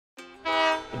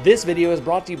This video is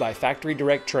brought to you by Factory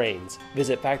Direct Trains.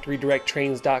 Visit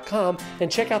factorydirecttrains.com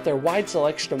and check out their wide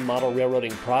selection of model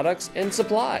railroading products and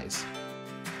supplies.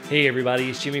 Hey everybody,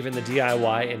 it's Jimmy from the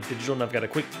DIY and Digital, and I've got a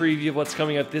quick preview of what's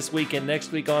coming up this week and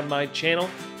next week on my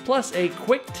channel, plus a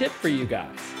quick tip for you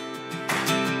guys.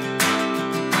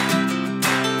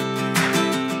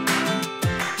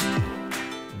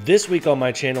 This week on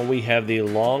my channel, we have the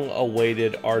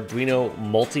long-awaited Arduino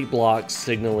Multiblock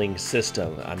signaling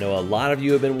system. I know a lot of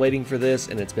you have been waiting for this,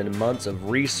 and it's been months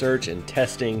of research and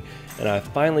testing, and I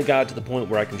finally got to the point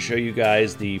where I can show you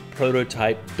guys the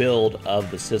prototype build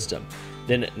of the system.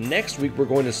 Then next week, we're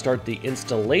going to start the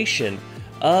installation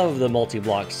of the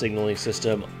multi-block signaling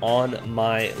system on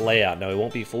my layout. Now, we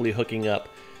won't be fully hooking up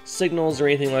signals or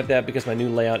anything like that because my new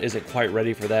layout isn't quite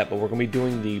ready for that, but we're going to be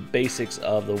doing the basics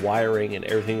of the wiring and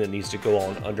everything that needs to go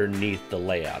on underneath the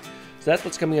layout. So that's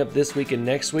what's coming up this week and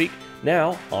next week.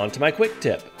 Now, on to my quick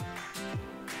tip.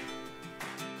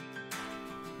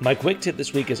 My quick tip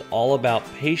this week is all about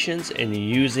patience and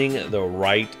using the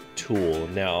right tool.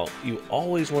 Now, you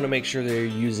always want to make sure that you're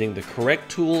using the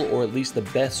correct tool, or at least the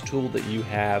best tool that you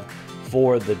have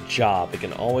for the job. It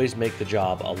can always make the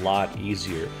job a lot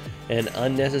easier. And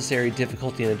unnecessary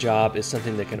difficulty in a job is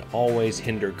something that can always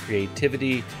hinder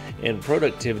creativity and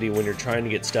productivity when you're trying to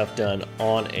get stuff done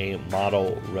on a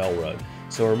model railroad.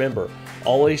 So remember,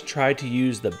 always try to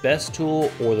use the best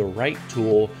tool or the right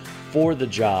tool for the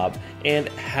job, and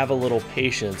have a little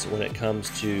patience when it comes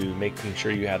to making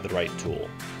sure you have the right tool.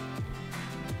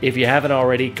 If you haven't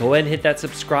already, go ahead and hit that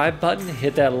subscribe button,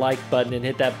 hit that like button, and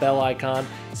hit that bell icon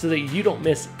so that you don't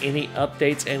miss any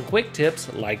updates and quick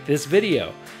tips like this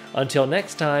video. Until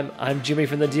next time, I'm Jimmy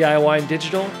from the DIY and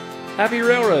Digital. Happy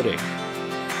railroading!